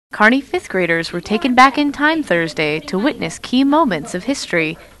Kearney fifth graders were taken back in time Thursday to witness key moments of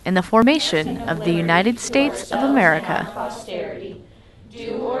history in the formation of the United States of America.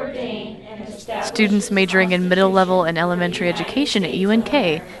 Students majoring in middle level and elementary education at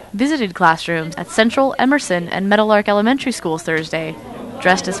UNK visited classrooms at Central, Emerson, and Meadowlark Elementary Schools Thursday,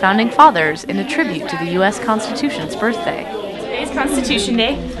 dressed as founding fathers in a tribute to the U.S. Constitution's birthday. Today's Constitution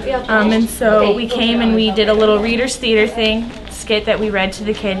Day, and so we came and we did a little Reader's Theater skit that we read to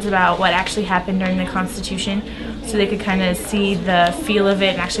the kids about what actually happened during the Constitution, so they could kind of see the feel of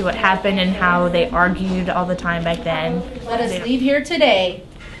it and actually what happened and how they argued all the time back then. Let us leave here today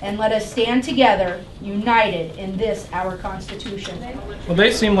and let us stand together, united in this, our Constitution. Well,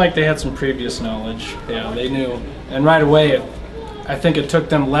 they seemed like they had some previous knowledge. Yeah, they knew. And right away, I think it took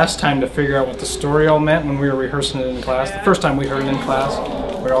them less time to figure out what the story all meant when we were rehearsing it in class. The first time we heard it in class,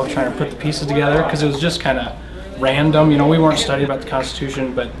 we were all trying to put the pieces together because it was just kind of random. You know, we weren't studying about the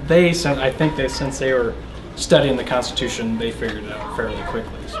Constitution, but I think since they were studying the Constitution, they figured it out fairly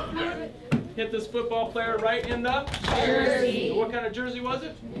quickly. So. Hit this football player right in the jersey. What kind of jersey was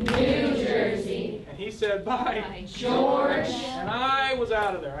it? New Jersey. And he said, "Bye, George." And I was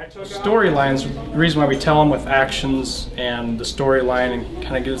out of there. I took storylines. The reason why we tell them with actions and the storyline and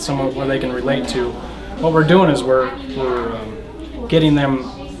kind of get someone where they can relate to. What we're doing is we're getting them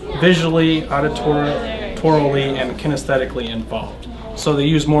visually, auditorily, and kinesthetically involved. So they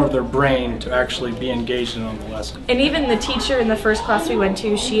use more of their brain to actually be engaged in on the lesson. And even the teacher in the first class we went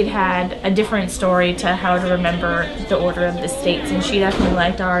to, she had a different story to how to remember the order of the states, and she definitely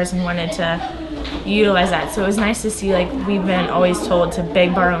liked ours and wanted to utilize that. So it was nice to see, like, we've been always told to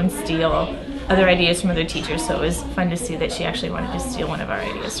beg, borrow, and steal other ideas from other teachers, so it was fun to see that she actually wanted to steal one of our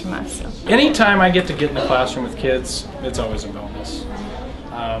ideas from us. So. Anytime I get to get in the classroom with kids, it's always a bonus.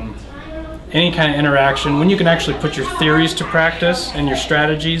 Any kind of interaction, when you can actually put your theories to practice and your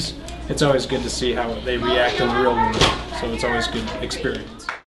strategies, it's always good to see how they react in the real world. So it's always a good experience.